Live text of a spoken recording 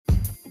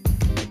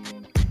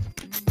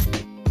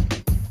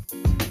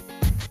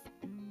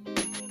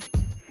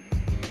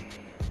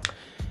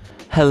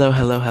Hello,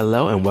 hello,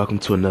 hello, and welcome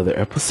to another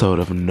episode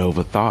of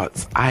Nova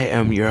Thoughts. I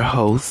am your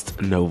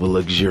host, Nova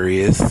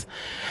Luxurious,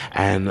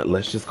 and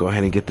let's just go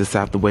ahead and get this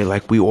out the way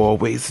like we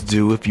always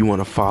do. If you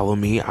want to follow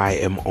me, I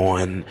am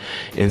on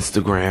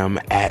Instagram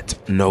at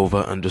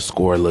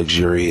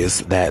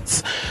Nova_Luxurious.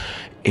 That's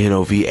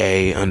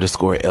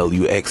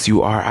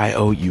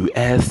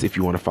NOVA_LUXURIOUS. If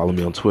you want to follow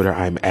me on Twitter,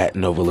 I'm at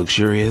Nova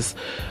Luxurious.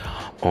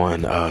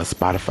 On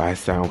Spotify,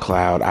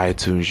 SoundCloud,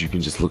 iTunes, you can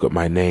just look up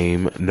my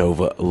name,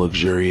 Nova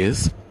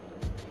Luxurious.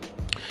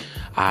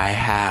 I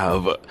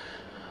have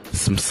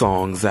some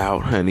songs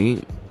out,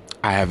 honey.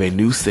 I have a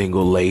new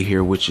single, Lay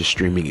Here, which is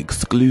streaming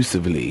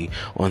exclusively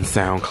on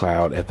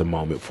SoundCloud at the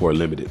moment for a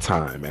limited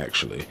time,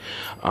 actually.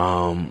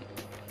 And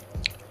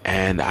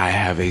I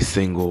have a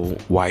single,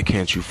 Why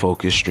Can't You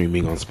Focus,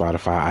 streaming on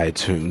Spotify,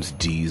 iTunes,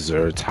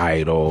 Deezer,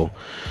 Tidal,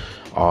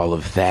 all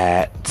of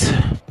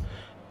that.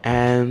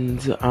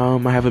 And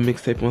I have a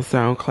mixtape on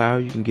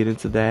SoundCloud. You can get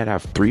into that. I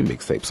have 3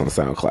 mixtapes on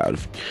SoundCloud.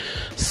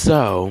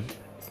 So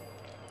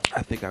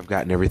I think I've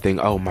gotten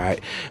everything. Oh, my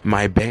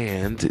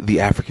band,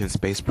 the African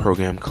Space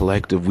Program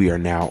Collective, we are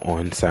now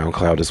on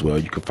SoundCloud as well.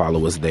 You can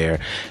follow us there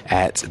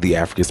at the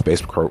African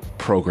Space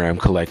Program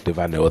Collective.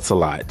 I know it's a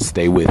lot.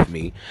 Stay with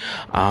me.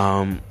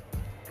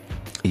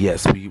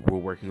 Yes, we're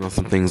working on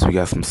some things. We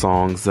got some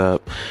songs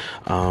up.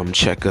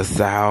 Check us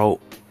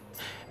out.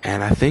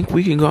 And I think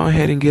we can go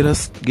ahead and get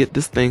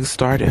this thing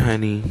started,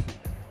 honey.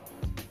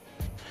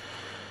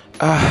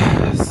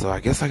 So I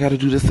guess I gotta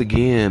do this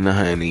again,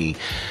 honey.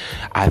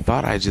 I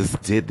thought I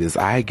just did this.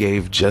 I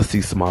gave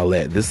Jussie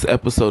Smollett. This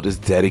episode is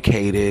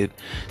dedicated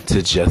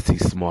to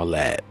Jussie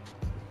Smollett.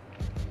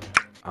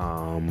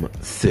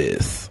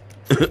 Sis.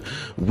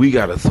 We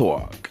gotta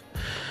talk.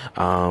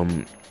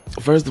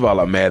 First of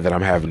all, I'm mad that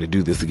I'm having to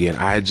do this again.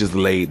 I just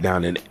laid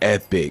down an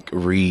epic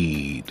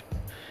read.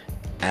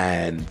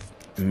 And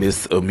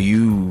Miss Anchor,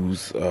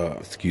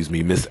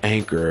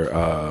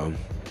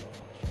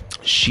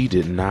 she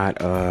did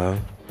not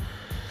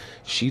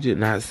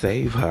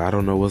save her. I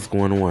don't know what's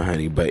going on,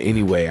 honey. But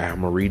anyway,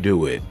 I'm gonna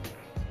redo it.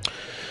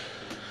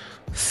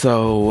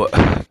 So,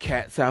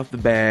 cat's out the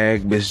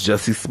bag. Miss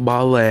Jussie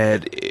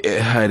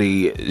Smollett,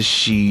 honey,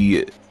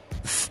 she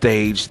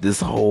staged this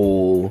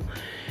whole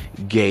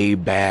gay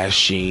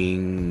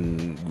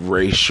bashing,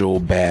 racial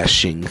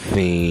bashing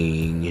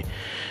thing.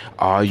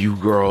 All you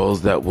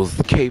girls that was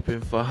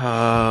caping for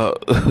her,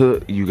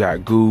 you got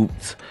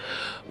gooped.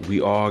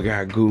 We all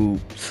got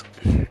gooped.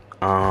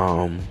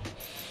 I'm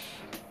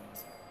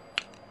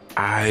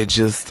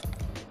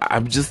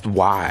just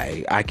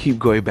why. I keep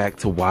going back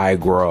to why,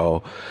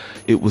 girl.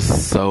 It was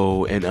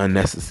so and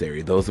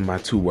unnecessary. Those are my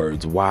 2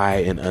 words. Why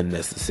and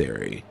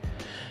unnecessary.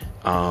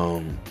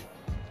 When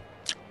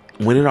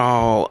it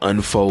all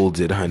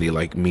unfolded, honey,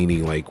 like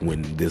meaning like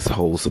when this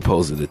whole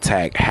supposed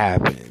attack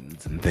happened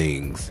and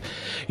things,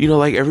 you know,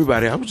 like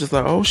everybody, I was just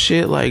like, oh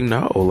shit, like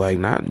no, like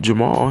not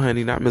Jamal,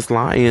 honey, not Miss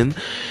Lion.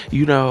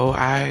 You know,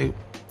 I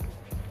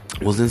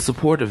was in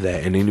support of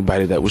that, and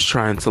anybody that was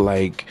trying to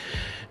like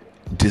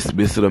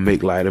dismiss it or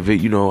make light of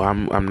it, you know,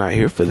 I'm not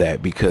here for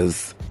that,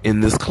 because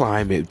in this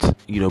climate,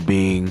 you know,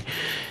 being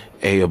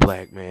a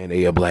black man,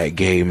 a black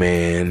gay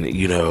man,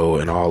 you know,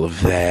 and all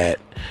of that,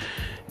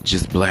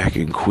 just black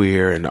and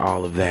queer and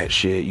all of that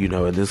shit, you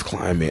know, in this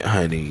climate,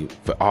 honey,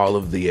 for all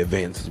of the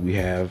advances we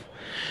have,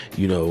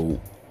 you know,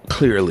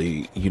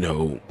 clearly, you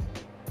know,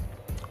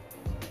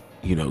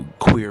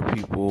 queer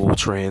people,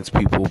 trans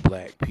people,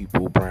 black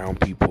people, brown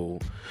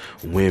people,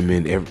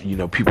 women, you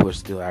know, people are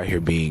still out here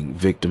being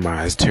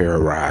victimized,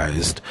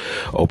 terrorized,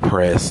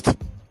 oppressed,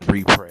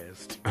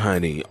 repressed,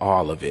 honey,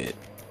 all of it.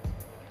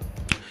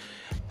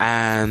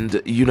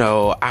 And, you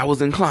know, I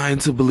was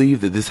inclined to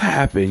believe that this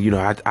happened, you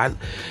know,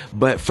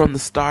 but from the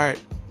start,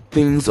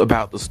 things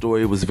about the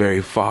story was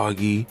very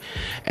foggy,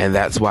 and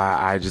that's why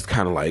I just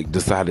kind of like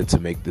decided to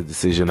make the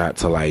decision not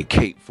to like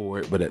cape for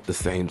it, but at the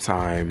same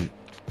time,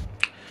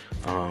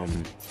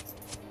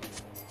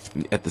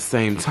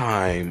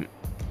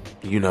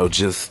 you know,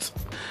 just,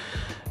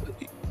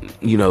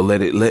 you know,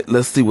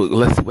 let's see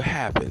what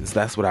happens.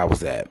 That's what I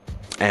was at.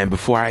 And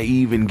before I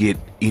even get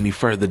any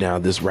further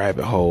down this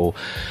rabbit hole,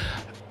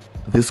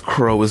 this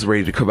crow is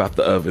ready to come out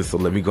the oven, so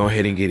let me go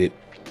ahead and get it.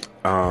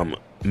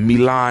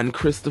 Milan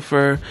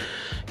Christopher,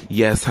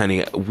 yes,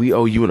 honey, we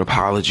owe you an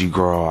apology,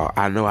 girl.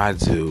 I know I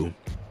do.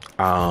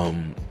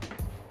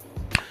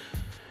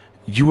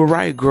 You were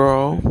right,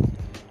 girl.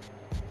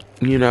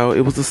 You know,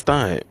 it was a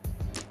stunt.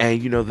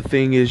 And, you know, the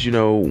thing is, you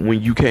know,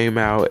 when you came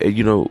out,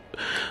 you know,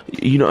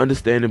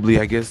 understandably,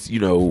 I guess, you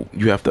know,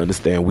 you have to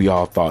understand, we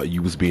all thought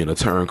you was being a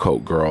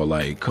turncoat, girl.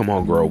 Like, come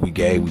on, girl, we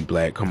gay, we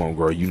black, come on,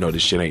 girl, you know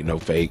this shit ain't no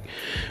fake.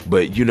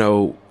 But, you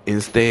know,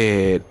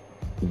 instead,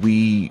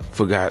 we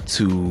forgot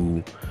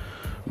to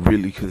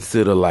really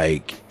consider,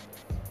 like,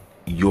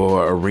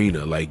 your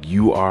arena. Like,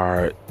 you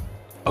are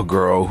a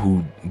girl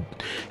who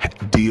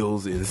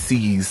deals and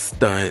sees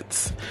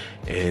stunts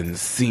and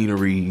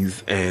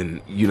sceneries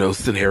and, you know,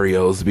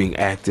 scenarios being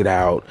acted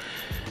out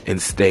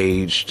and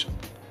staged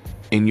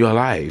in your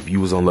life. You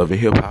was on Love and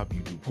Hip Hop,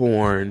 you do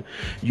porn,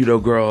 you know,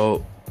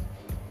 girl,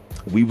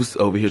 We was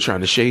over here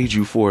trying to shade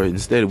you for it.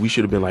 Instead, we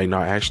should have been like, no,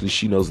 actually,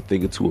 she knows a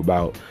thing or two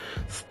about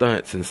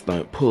stunts and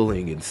stunt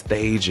pulling and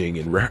staging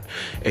and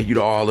you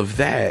know, all of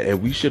that.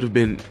 And we should have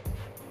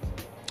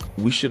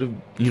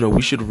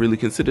really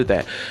considered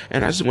that.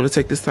 And I just want to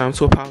take this time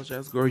to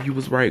apologize, girl. You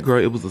was right,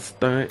 girl. It was a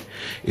stunt.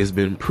 It's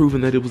been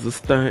proven that it was a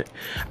stunt.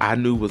 I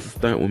knew it was a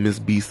stunt when Miss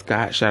B.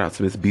 Scott. Shout out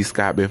to Miss B.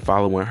 Scott. Been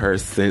following her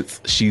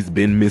since she's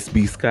been Miss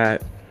B.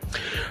 Scott.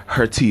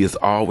 Her tea is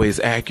always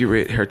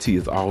accurate. Her tea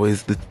is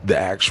always the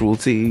actual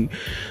tea.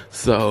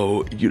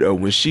 So, you know,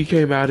 when she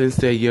came out and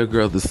said, yeah,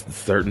 girl,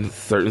 certain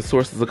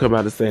sources will come out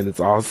and saying it's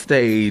all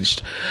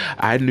staged,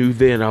 I knew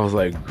then. I was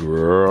like,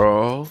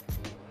 girl,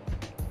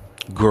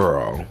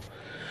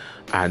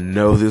 I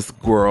know this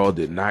girl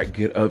did not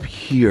get up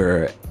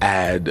here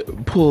and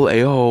pull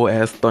a whole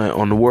ass stunt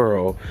on the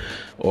world,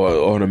 or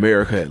on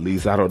America at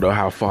least. I don't know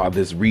how far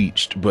this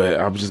reached, but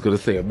I'm just gonna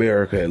say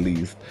America at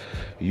least,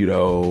 you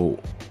know,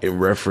 in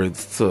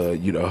reference to,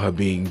 you know, her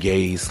being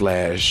gay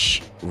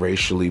 /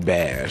 racially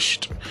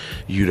bashed.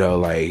 You know,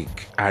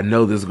 like, I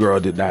know this girl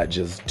did not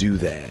just do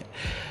that.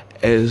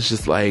 And it's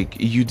just like,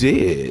 you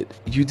did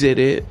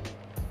it.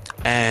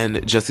 And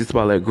Jussie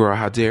Smollett, girl,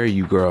 how dare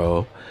you,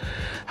 girl?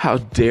 How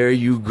dare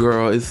you,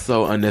 girl? It's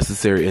so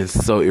unnecessary and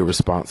so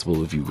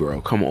irresponsible of you, girl.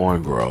 Come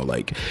on, girl.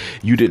 Like,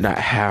 you did not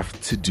have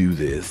to do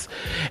this.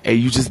 And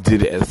you just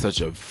did it at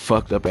such a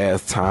fucked up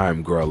ass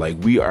time, girl. Like,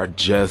 we are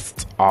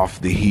just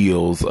off the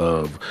heels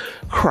of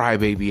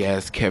crybaby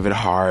ass Kevin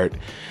Hart,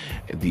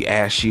 the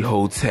Ashy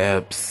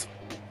Hoteps,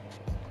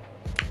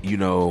 you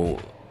know,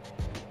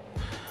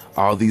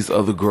 all these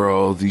other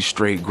girls, these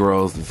straight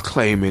girls that's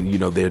claiming, you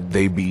know,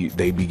 they be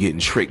getting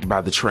tricked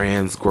by the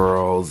trans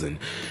girls, and,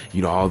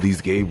 you know, all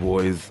these gay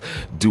boys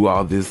do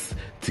all this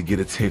to get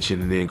attention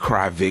and then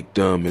cry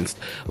victim, and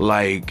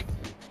like,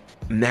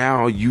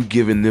 now you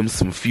giving them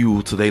some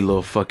fuel to their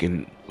little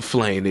fucking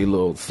flame, their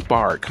little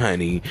spark,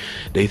 honey.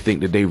 They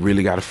think that they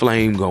really got a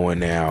flame going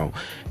now.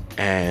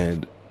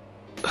 And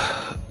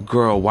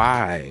girl,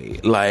 why?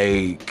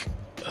 Like,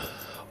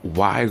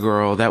 why,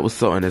 girl? That was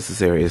so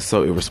unnecessary. It's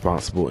so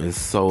irresponsible and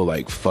so,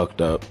 like, fucked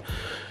up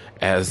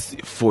as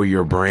for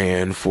your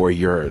brand, for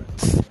your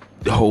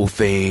whole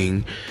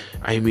thing.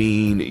 I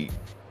mean,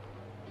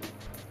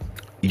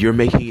 you're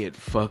making it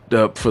fucked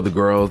up for the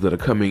girls that are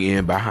coming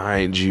in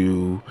behind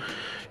you,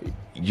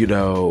 you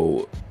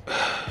know.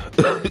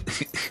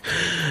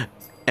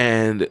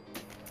 and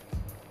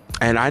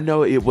I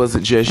know it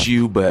wasn't just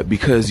you, but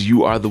because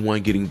you are the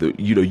one getting the,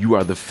 you know, you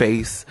are the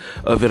face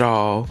of it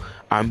all,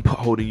 I'm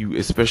holding you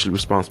especially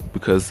responsible,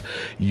 because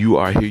you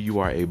are here. You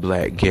are a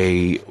black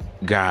gay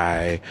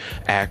guy,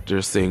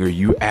 actor, singer.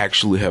 You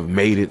actually have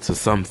made it to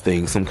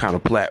something, some kind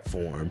of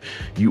platform.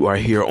 You are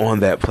here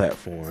on that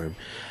platform,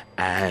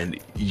 and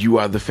you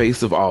are the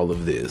face of all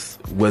of this,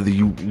 whether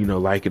you know,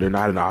 like it or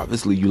not. And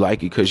obviously you like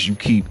it because you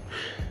keep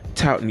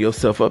touting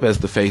yourself up as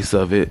the face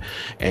of it.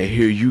 And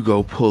here you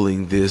go,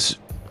 pulling this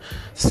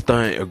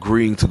stunt,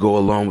 agreeing to go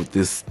along with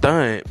this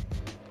stunt,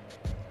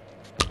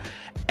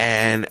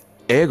 and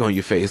egg on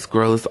your face,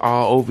 girl. It's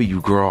all over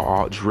you, girl,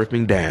 all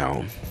dripping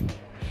down.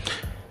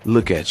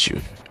 Look at you.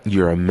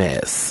 You're a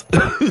mess.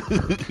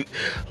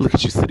 Look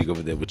at you sitting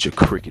over there with your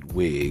cricket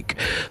wig.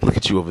 Look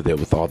at you over there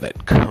with all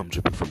that cum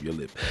dripping from your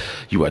lip.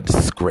 You are a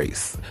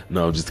disgrace.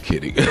 No, I'm just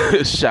kidding.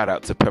 Shout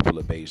out to Pepper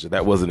LaBeija.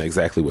 That wasn't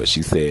exactly what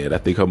she said. I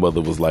think her mother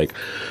was like,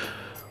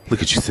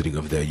 look at you sitting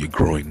over there. You're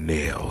growing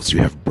nails. You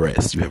have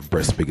breasts. You have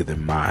breasts bigger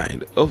than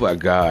mine. Oh my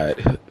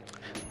God.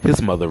 His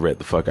mother read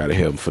the fuck out of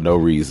him for no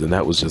reason.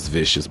 That was just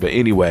vicious. But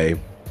anyway,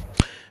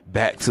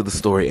 back to the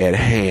story at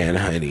hand,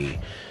 honey.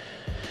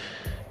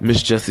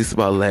 Miss Jussie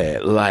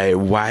Smollett, like,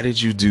 why did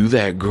you do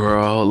that,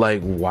 girl?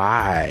 Like,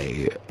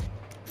 why?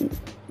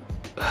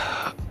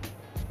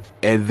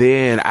 And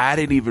then I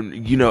didn't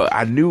even, you know,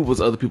 I knew it was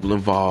other people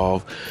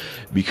involved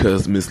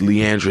because Miss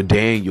Leandra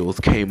Daniels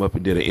came up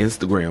and did an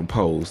Instagram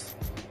post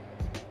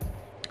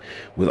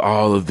with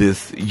all of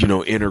this, you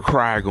know, inner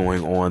cry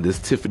going on, this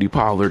Tiffany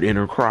Pollard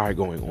inner cry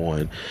going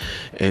on,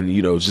 and,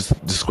 you know,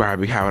 just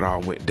describing how it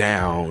all went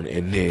down,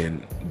 and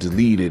then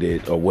deleted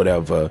it or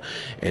whatever.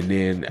 And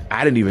then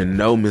I didn't even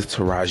know Miss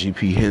Taraji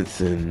P.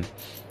 Henson,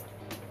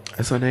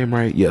 that's her name,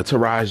 right? Yeah,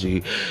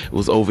 Taraji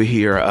was over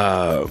here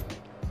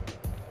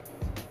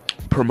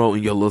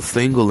promoting your little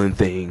single and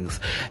things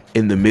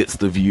in the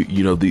midst of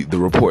you know, the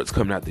reports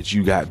coming out that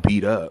you got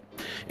beat up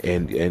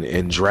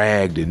and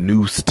dragged and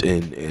noosed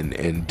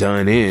and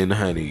done in,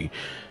 honey.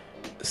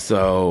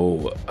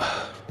 So,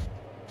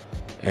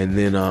 and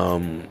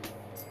then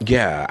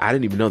yeah, I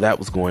didn't even know that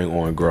was going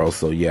on, girl.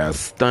 So yeah,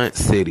 stunt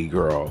city,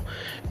 girl,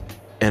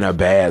 and a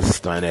bad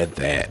stunt at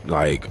that.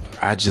 Like,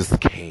 I just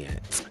can't.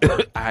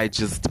 I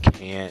just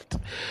can't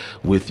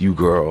with you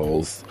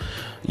girls,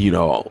 you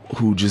know,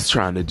 who just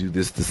trying to do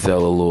this to sell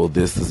a little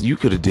this. You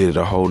could have did it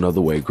a whole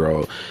nother way,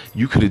 girl.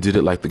 You could have did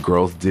it like the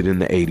girls did in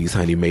the 80s,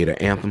 honey. Made an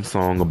anthem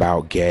song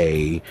about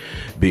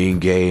being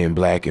gay and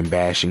black and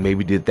bashing.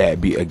 Maybe did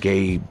that, be a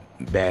gay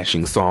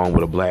bashing song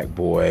with a black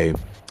boy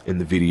in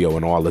the video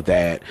and all of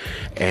that,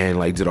 and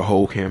like did a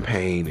whole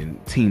campaign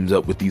and teamed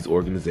up with these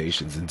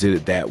organizations and did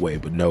it that way.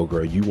 But no,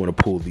 girl, you want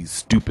to pull these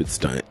stupid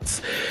stunts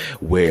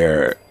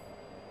where,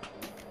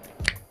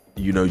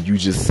 you know, you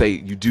just say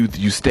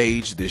you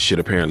stage this shit,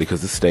 apparently,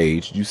 because it's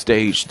staged. You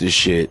stage this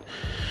shit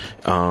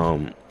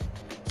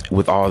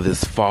with all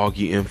this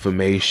foggy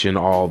information,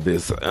 all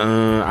this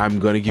I'm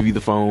gonna give you the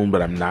phone but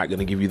I'm not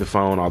gonna give you the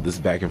phone, all this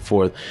back and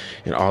forth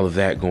and all of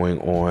that going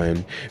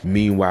on.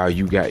 Meanwhile,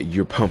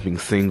 you're pumping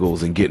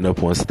singles and getting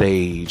up on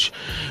stage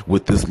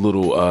with this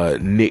little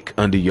nick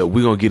under your,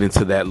 we're gonna get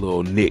into that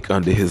little nick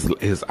under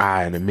his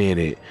eye in a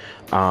minute.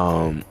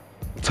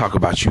 Talk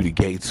about you, the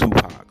gay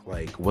Tupac.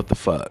 Like, what the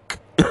fuck?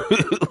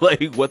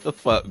 Like, what the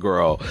fuck,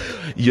 girl?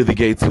 You're the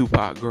gay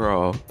Tupac,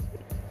 girl.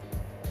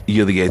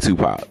 You're the gay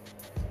Tupac.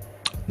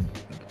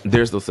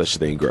 There's no such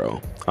thing,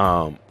 girl.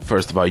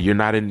 First of all, you're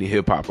not into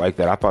hip-hop like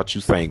that. I thought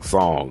you sang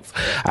songs.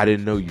 I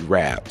didn't know you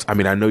rapped. I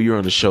mean, I know you're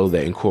on a show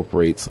that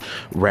incorporates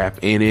rap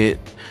in it,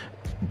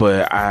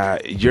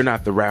 but you're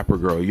not the rapper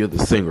girl. You're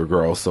the singer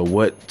girl. So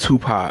what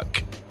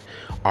Tupac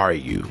are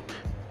you?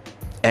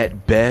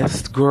 At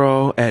best,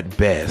 girl, at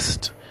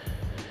best,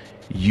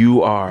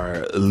 you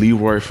are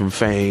Leroy from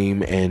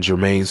Fame and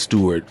Jermaine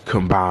Stewart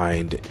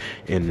combined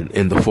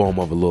in the form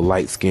of a little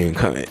light-skinned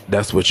cunt.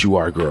 That's what you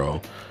are,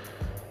 girl.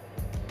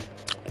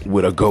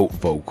 With a goat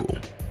vocal.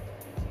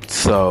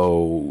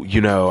 So,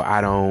 you know, I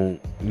don't,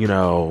 you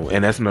know,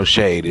 and that's no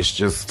shade. It's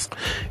just,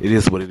 it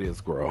is what it is,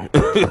 girl.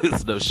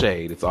 It's no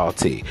shade. It's all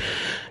tea,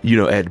 you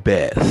know, at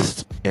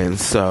best. And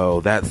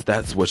so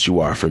that's what you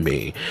are for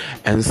me.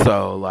 And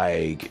so,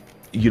 like,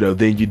 you know,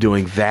 then you're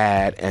doing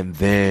that, and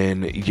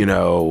then, you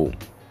know,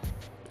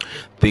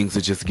 things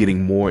are just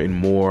getting more and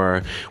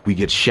more. We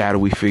get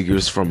shadowy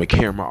figures from a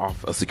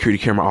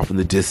security camera off in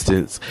the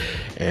distance,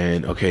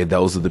 and okay,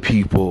 those are the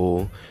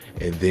people.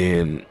 And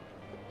then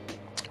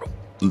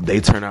they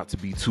turn out to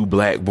be two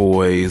black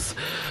boys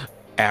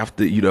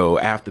after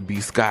B.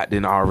 Scott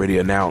then already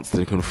announced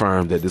and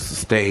confirmed that this is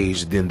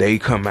staged. Then they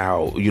come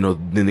out, you know,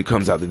 then it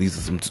comes out that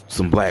these are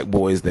some black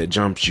boys that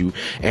jumped you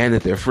and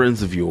that they're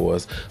friends of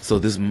yours. So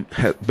this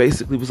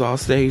basically was all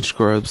staged,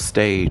 girl.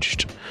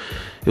 Staged.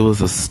 It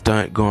was a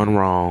stunt gone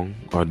wrong,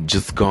 or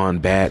just gone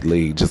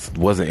badly, just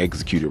wasn't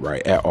executed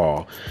right at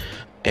all.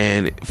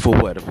 And for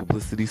what? A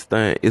publicity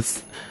stunt?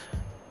 It's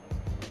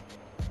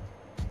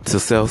to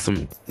sell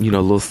some, you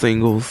know, little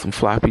singles, some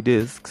floppy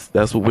disks.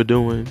 That's what we're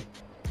doing.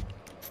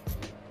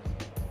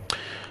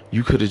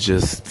 You could have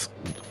just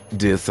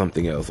did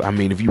something else. I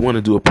mean, if you want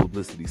to do a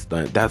publicity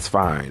stunt, that's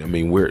fine. I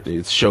mean,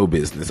 it's show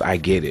business. I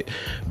get it.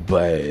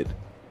 But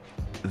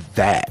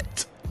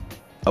that,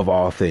 of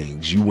all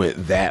things, you went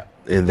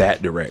in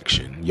that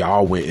direction.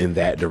 Y'all went in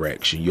that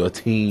direction. Your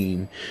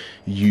team,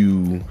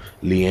 you,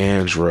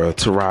 Leandra,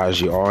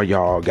 Taraji, all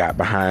y'all got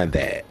behind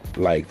that.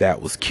 Like,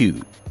 that was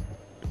cute.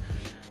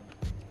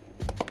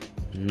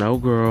 No,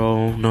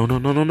 girl.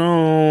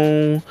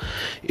 No.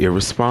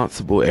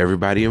 Irresponsible.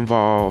 Everybody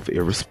involved.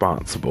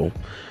 Irresponsible.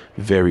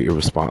 Very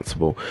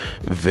irresponsible.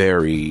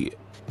 Very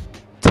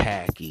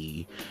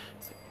tacky.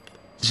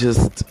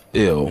 Just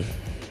ill.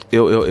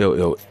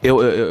 Ill.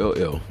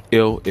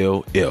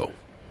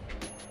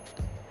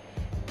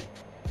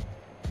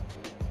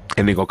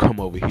 And they're gonna come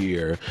over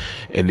here,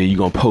 and then you're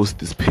gonna post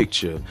this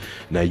picture.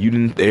 Now,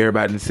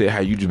 everybody didn't say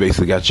how you just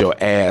basically got your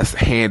ass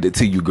handed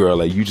to you, girl.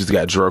 Like, you just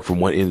got drugged from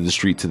one end of the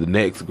street to the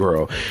next,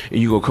 girl. And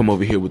you gonna come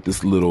over here with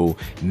this little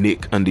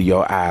nick under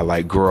your eye,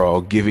 like, girl,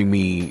 giving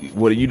me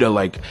what, you know,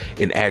 like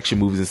in action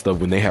movies and stuff,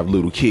 when they have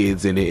little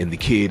kids in it, and the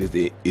kid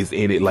is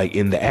in it, like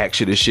in the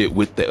action and shit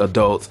with the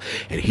adults,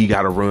 and he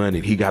gotta run,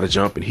 and he gotta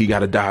jump, and he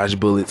gotta dodge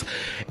bullets,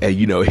 and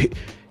you know,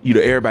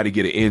 everybody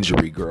get an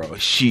injury, girl.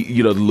 The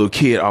little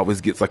kid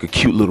always gets like a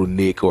cute little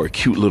nick or a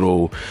cute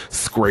little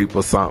scrape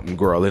or something,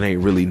 girl. It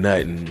ain't really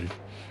nothing.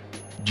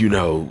 You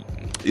know,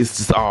 it's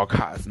just all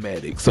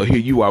cosmetic. So here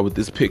you are with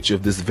this picture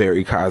of this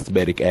very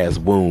cosmetic ass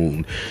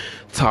wound,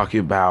 talking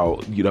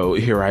about, you know,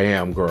 here I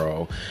am,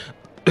 girl.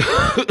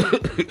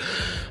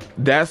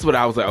 That's what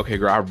I was like, okay,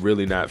 girl, I'm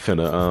really not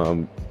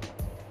finna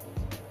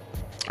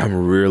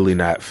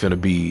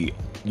be,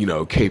 you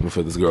know, caping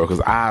for this girl, because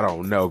I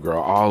don't know,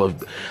 girl.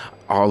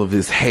 All of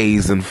this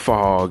haze and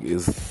fog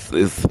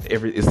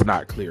it's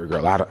not clear,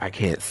 girl. I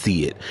can't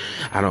see it.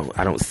 I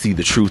don't see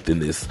the truth in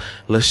this.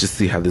 Let's just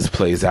see how this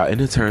plays out. And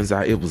it turns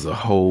out it was a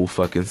whole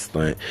fucking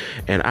stunt.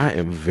 And I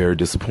am very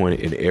disappointed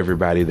in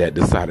everybody that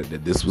decided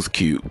that this was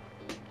cute.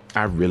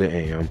 I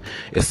really am.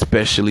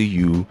 Especially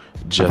you,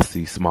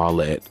 Jussie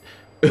Smollett.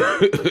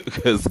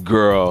 Because,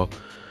 girl,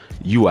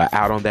 you are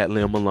out on that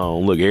limb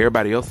alone. Look,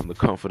 everybody else in the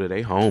comfort of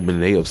their home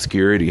and their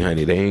obscurity,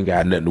 honey. They ain't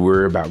got nothing to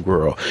worry about,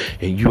 girl.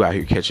 And you out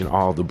here catching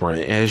all the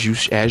brunt, as you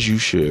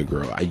should,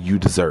 girl. You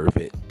deserve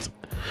it.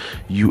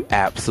 You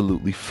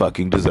absolutely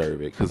fucking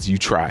deserve it, because you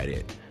tried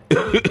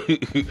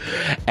it.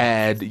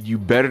 And you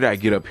better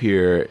not get up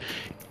here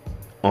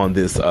on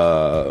this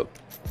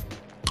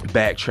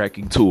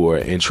backtracking tour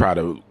and try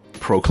to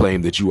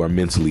proclaim that you are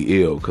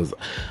mentally ill, because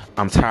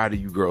I'm tired of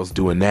you girls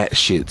doing that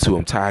shit too.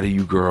 I'm tired of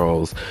you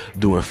girls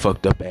doing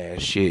fucked up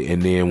ass shit.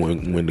 And then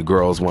when the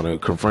girls want to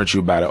confront you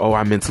about it, oh,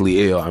 I'm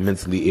mentally ill.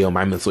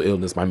 My mental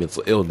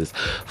illness.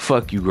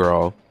 Fuck you,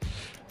 girl.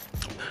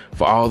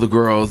 For all the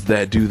girls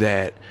that do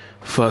that,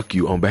 fuck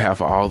you. On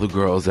behalf of all the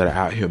girls that are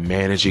out here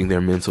managing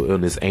their mental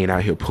illness, ain't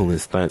out here pulling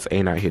stunts,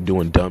 ain't out here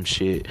doing dumb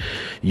shit,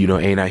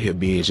 ain't out here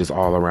being just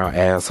all around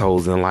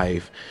assholes in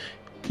life,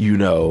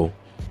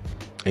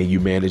 and you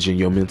managing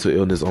your mental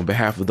illness. On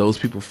behalf of those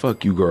people,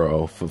 fuck you,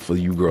 girl. For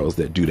you girls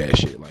that do that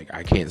shit, like,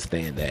 I can't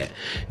stand that,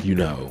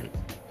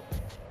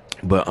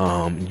 But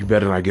you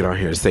better not get on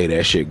here and say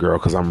that shit, girl,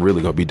 because I'm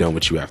really gonna be done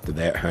with you after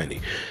that, honey.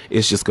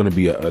 It's just gonna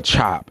be a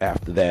chop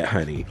after that,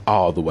 honey,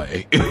 all the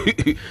way.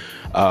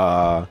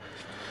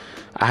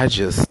 I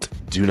just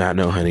do not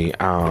know, honey.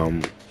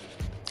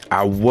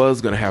 I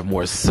was gonna have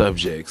more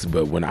subjects,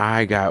 but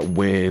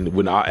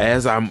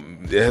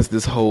as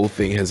this whole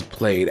thing has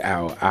played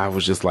out, I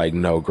was just like,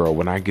 no, girl.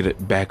 When I get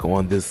it back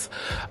on this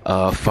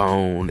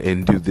phone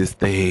and do this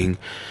thing,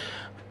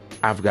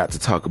 I've got to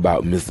talk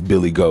about Miss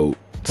Billy Goat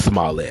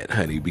Smollett,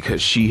 honey,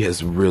 because she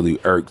has really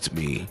irked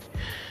me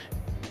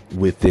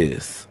with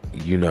this.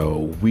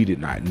 We did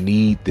not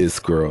need this,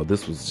 girl.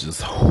 This was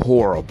just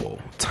horrible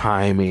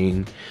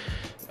timing,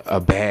 a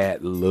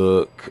bad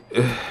look.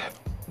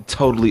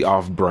 Totally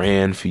off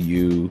brand for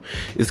you.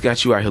 It's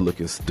got you out here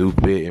looking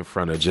stupid in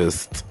front of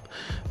just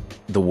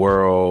the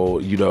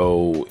world.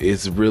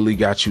 It's really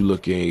got you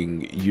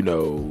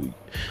looking,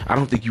 I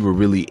don't think you were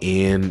really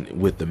in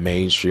with the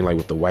mainstream, like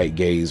with the white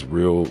gays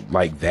real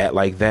like that,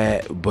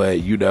 but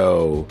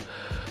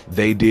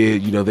they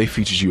did, they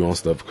featured you on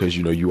stuff because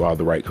you are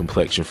the right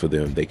complexion for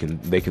them. They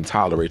can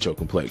tolerate your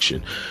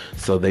complexion.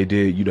 So they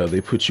did,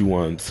 they put you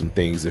on some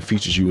things and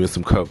featured you in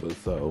some covers.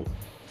 So,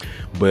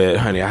 but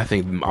honey, I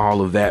think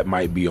all of that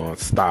might be on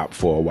stop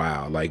for a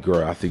while. Like,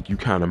 girl, I think you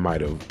kind of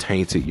might have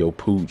tainted your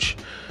pooch.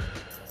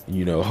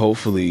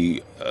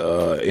 Hopefully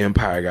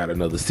Empire got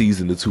another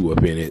season or 2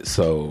 up in it.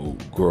 So,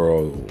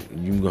 girl,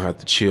 you're gonna have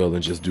to chill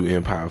and just do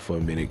Empire for a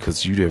minute,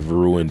 because you'd have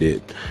ruined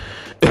it.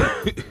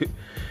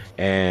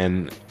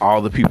 And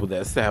all the people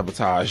that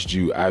sabotaged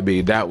you, I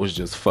mean, that was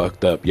just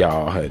fucked up,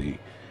 y'all, honey.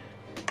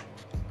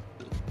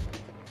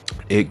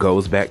 It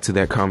goes back to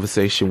that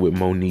conversation with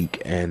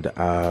Monique and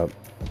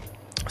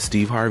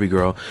Steve Harvey,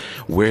 girl.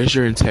 Where's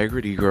your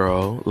integrity,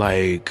 girl?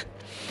 Like,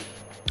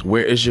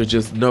 where is your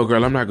no,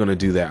 girl, I'm not gonna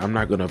do that. I'm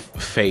not gonna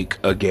fake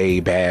a gay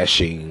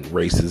bashing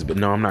racist, but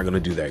no, I'm not gonna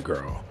do that,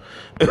 girl.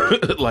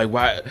 Like,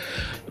 why?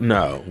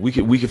 No, we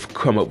could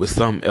come up with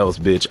something else,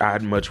 bitch.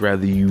 I'd much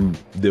rather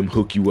them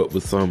hook you up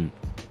with some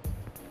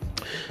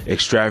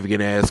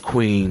extravagant ass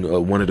queen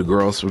or one of the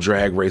girls from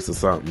Drag Race or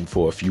something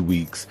for a few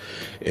weeks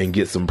and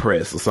get some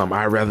press or something.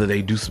 I'd rather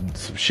they do some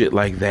shit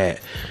like that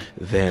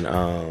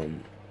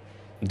than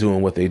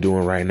doing what they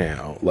doing right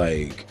now.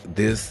 Like,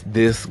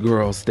 this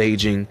girl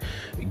staging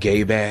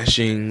gay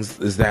bashings,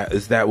 is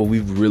that what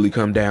we've really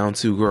come down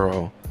to,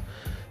 girl?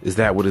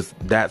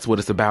 That's what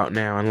it's about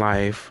now in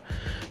life?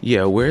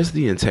 Yeah, where's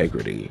the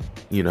integrity?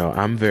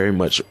 I'm very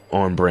much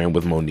on brand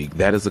with Monique.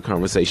 That is a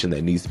conversation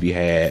that needs to be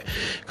had,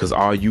 because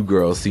all you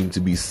girls seem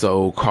to be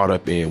so caught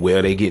up in,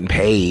 well, they getting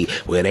paid,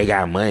 well, they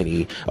got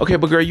money. Okay,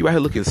 but girl, you out here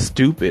looking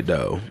stupid,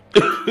 though.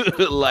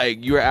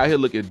 Like, you are out here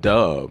looking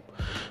dumb.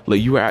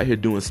 Like, you were out here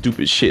doing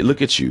stupid shit.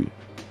 Look at you,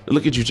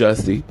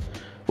 Jussie.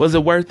 Was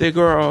it worth it,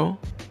 girl?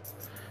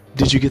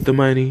 Did you get the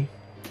money?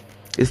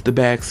 Is the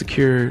bag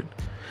secured?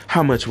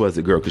 How much was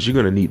it, girl? Because you're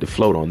gonna need to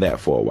float on that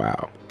for a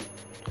while.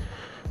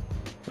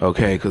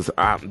 Okay, because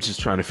I'm just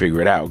trying to figure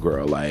it out,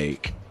 girl.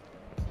 Like,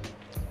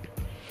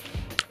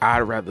 I'd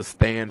rather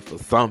stand for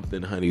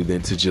something, honey,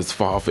 than to just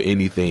fall for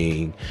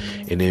anything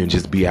and then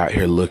just be out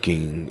here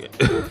looking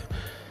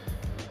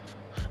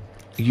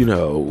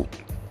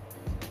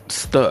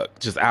stuck,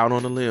 just out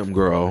on a limb,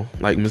 girl.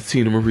 Like Miss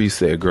Tina Marie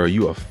said, girl,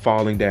 you are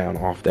falling down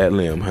off that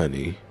limb,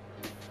 honey,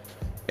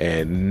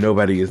 and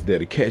nobody is there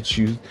to catch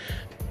you.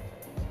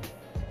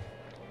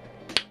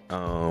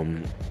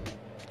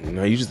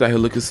 Now you just out here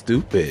looking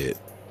stupid,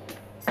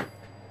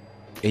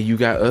 and you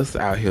got us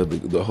out here,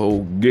 the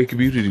whole gay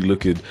community,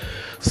 looking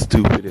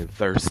stupid and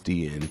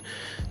thirsty and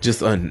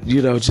just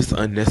just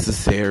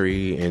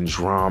unnecessary and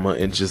drama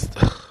and just.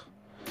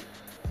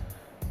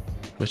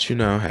 But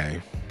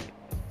hey.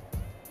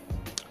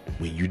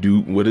 When you do,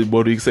 what did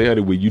Monique say,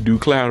 honey? When you do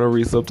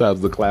clownery,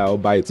 sometimes the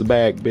clown bites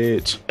back,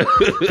 bitch.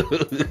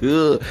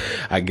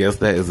 I guess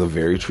that is a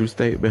very true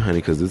statement, honey,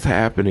 because it's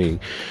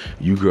happening.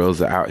 You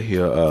girls are out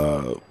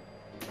here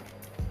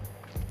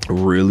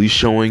really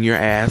showing your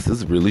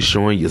asses, really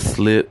showing your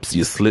slips.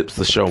 Your slips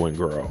are showing,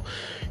 girl.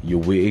 Your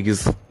wig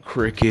is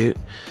crooked.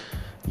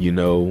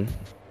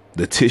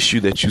 The tissue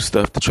that you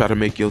stuff to try to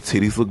make your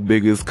titties look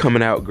bigger is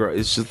coming out, girl.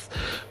 It's just,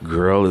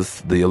 girl,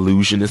 it's the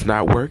illusion is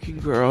not working,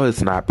 girl.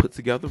 It's not put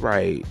together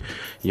right.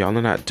 Y'all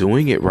are not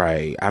doing it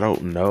right. I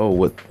don't know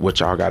what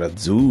y'all gotta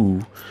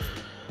do,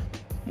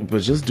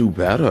 but just do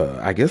better.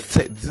 I guess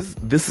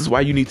this is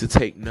why you need to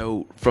take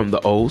note from the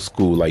old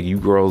school. Like, you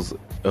girls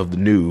of the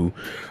new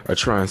are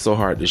trying so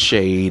hard to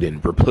shade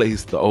and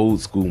replace the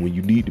old school when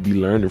you need to be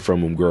learning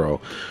from them,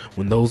 girl.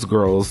 When those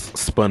girls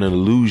spun an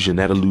illusion,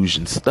 that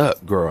illusion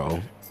stuck,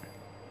 girl.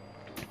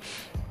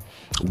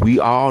 We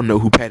all know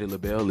who Patti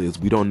LaBelle is.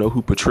 We don't know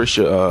who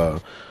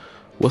Patricia,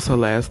 what's her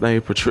last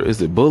name?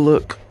 Is it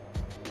Bullock?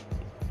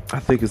 I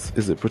think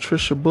is it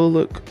Patricia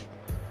Bullock?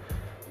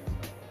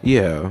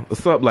 Yeah,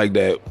 something like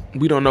that.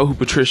 We don't know who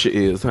Patricia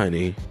is,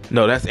 honey.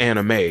 No, that's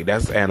Anna Mae.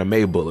 That's Anna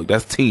Mae Bullock.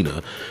 That's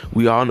Tina.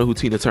 We all know who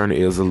Tina Turner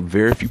is.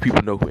 Very few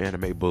people know who Anna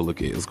Mae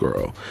Bullock is,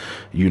 girl.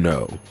 You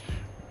know.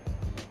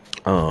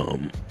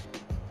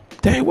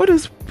 Dang, what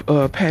is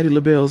Patti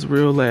LaBelle's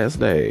real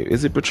last name?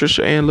 Is it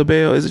Patricia Ann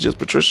LaBelle? Is it just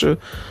Patricia?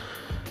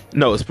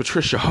 No, it's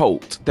Patricia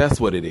Holt. That's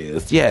what it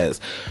is.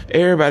 Yes.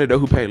 Everybody know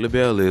who Patti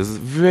LaBelle is.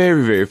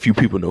 Very, very few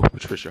people know who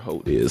Patricia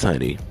Holt is,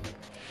 honey.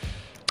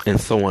 And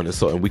so on and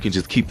so on. We can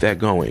just keep that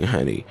going,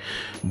 honey.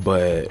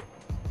 But,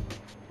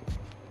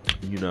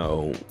 you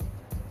know,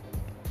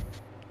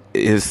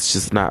 it's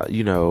just not,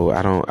 you know,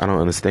 I don't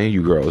understand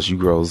you girls. You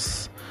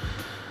girls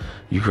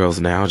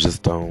now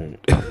just don't.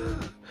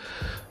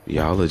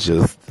 Y'all are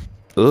just,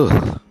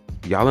 ugh.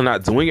 Y'all are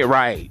not doing it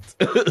right.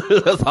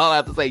 That's all I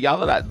have to say.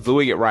 Y'all are not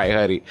doing it right,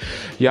 honey.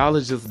 Y'all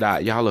are just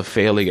not. Y'all are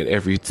failing at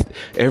every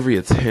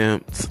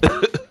attempt.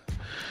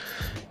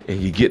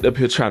 And you get up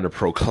here trying to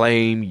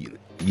proclaim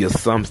you're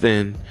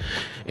something,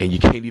 and you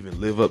can't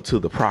even live up to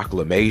the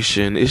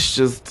proclamation. It's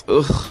just,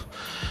 ugh.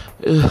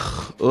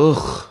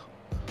 Ugh.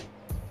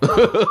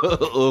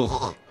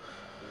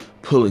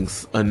 Pulling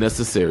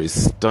unnecessary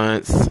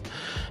stunts,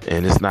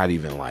 and it's not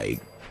even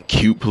like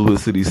cute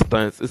publicity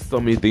stunts. It's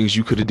so many things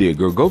you could have did,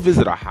 girl. Go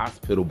visit a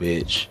hospital,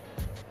 bitch.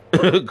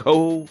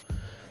 Go,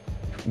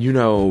 you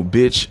know,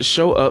 bitch,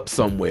 show up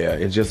somewhere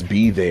and just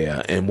be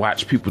there and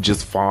watch people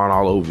just fawn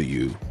all over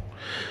you.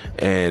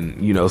 And,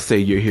 you know, say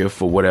you're here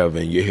for whatever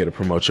and you're here to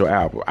promote your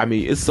album. I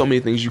mean, it's so many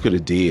things you could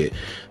have did.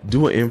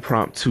 Do an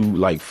impromptu,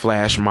 like,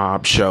 flash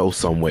mob show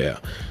somewhere.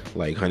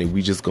 Like, honey,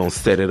 we just gonna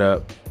set it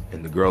up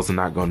and the girls are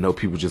not gonna know.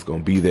 People just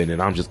gonna be there, and then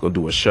I'm just gonna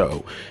do a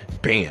show.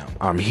 Bam,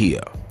 I'm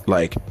here.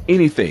 Like,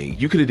 anything.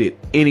 You could have did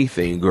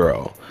anything,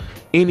 girl.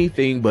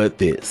 Anything but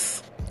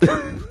this.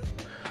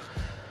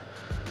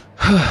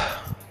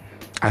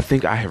 I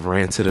think I have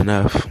ranted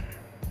enough.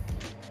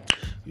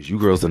 You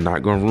girls are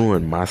not gonna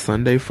ruin my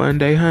Sunday fun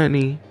day,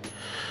 honey.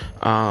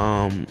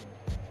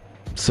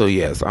 So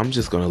yes, I'm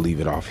just gonna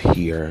leave it off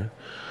here.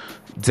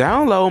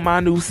 Download my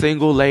new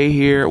single, Lay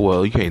Here.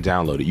 Well, you can't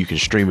download it. You can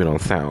stream it on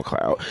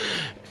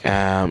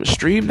SoundCloud.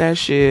 Stream that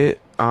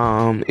shit.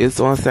 It's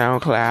on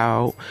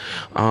SoundCloud.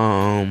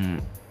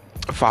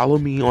 Follow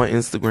me on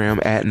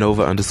Instagram at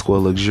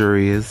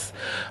Nova_luxurious.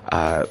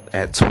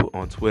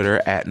 On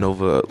Twitter at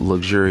Nova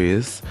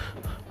Luxurious.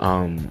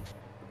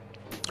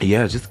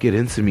 Yeah, just get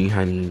into me,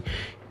 honey.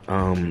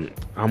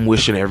 I'm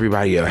wishing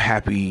everybody a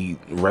happy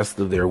rest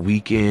of their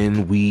week.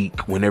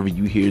 Whenever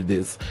you hear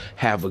this,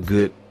 have a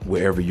good,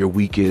 wherever your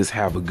week is,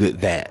 have a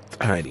good that,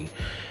 honey.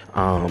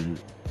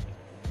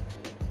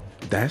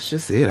 That's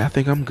just it. I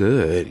think I'm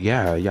good.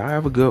 Yeah, y'all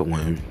have a good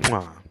one.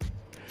 Mwah.